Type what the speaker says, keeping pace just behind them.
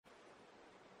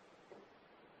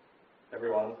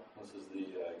Everyone, this is the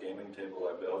gaming table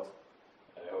I built.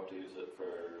 I hope to use it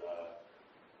for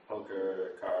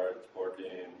poker, cards, board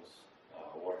games,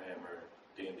 Warhammer,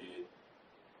 D&D,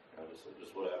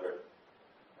 just whatever.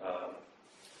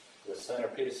 The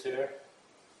centerpiece here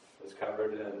is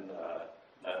covered in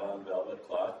nylon velvet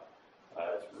cloth.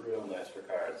 It's real nice for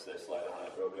cards. They slide on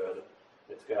it real good.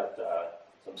 It's got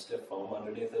some stiff foam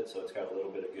underneath it, so it's got a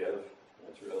little bit of give, and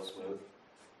it's real smooth.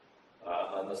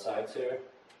 On the sides here,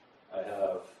 I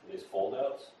have these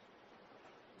fold-outs.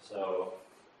 So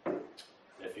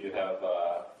if you have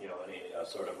any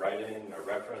sort of writing or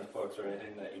reference books or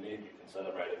anything that you need, you can set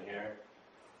them right in here.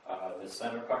 This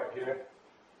center part here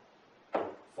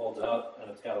folds out,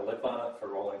 and it's got a lip on it for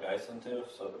rolling dice into,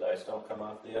 so the dice don't come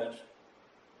off the edge.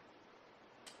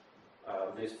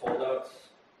 These fold-outs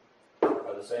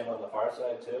are the same on the far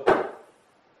side too,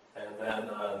 and then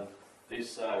on these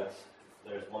sides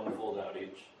there's one fold-out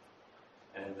each,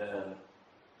 and then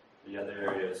the other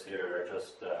areas here are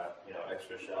just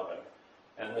extra shelving.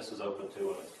 And this is open too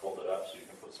when it's folded up, so you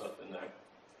can put stuff in there.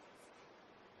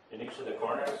 In each of the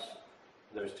corners,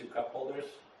 there's 2 cup holders,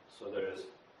 so there's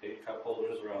 8 cup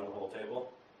holders around the whole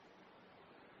table.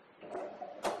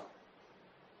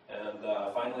 And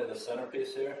finally, the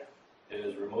centerpiece here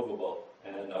is removable,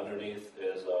 and underneath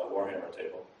is a Warhammer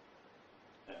table.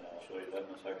 And I'll show you that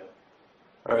in a second.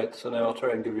 Alright, so now I'll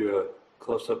try and give you a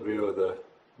close-up view of the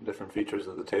different features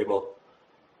of the table.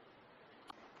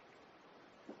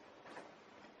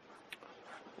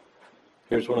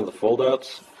 Here's one of the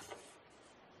fold-outs.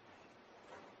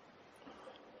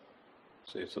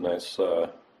 See, it's a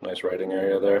nice writing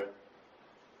area there.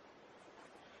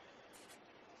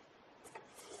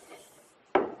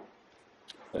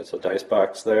 There's a dice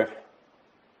box there.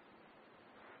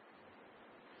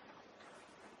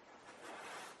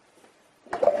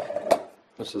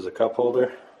 This is a cup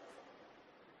holder.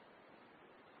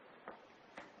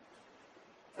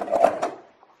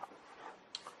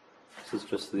 This is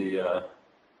just the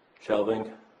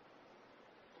shelving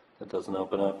that doesn't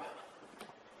open up.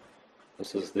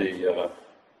 This is the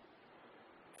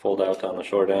fold out on the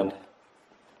short end.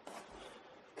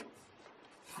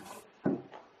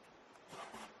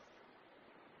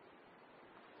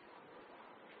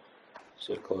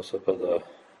 So a close up of the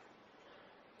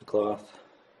cloth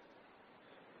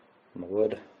and the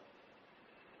wood.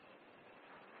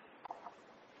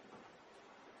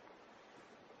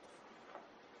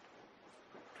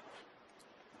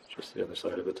 It's just the other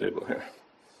side of the table here.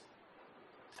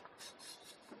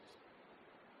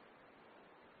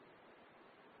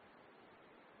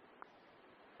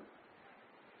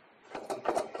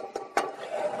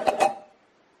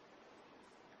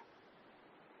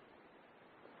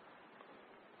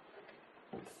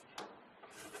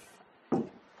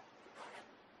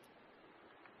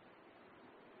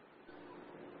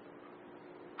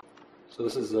 So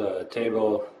this is a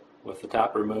table with the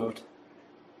top removed.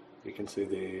 You can see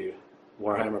the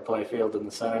Warhammer playfield in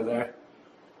the center there.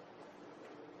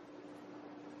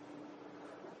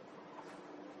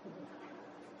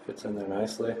 Fits in there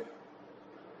nicely.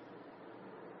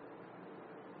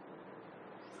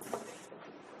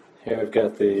 Here we've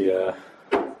got the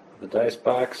dice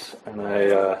box, and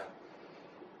I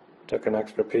took an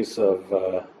extra piece of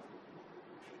the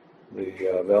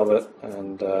velvet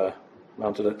and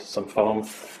mounted it to some foam,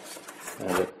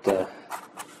 and it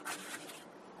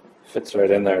fits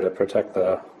right in there to protect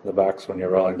the box when you're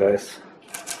rolling dice.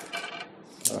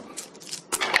 So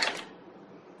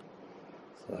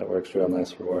that works real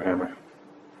nice for Warhammer.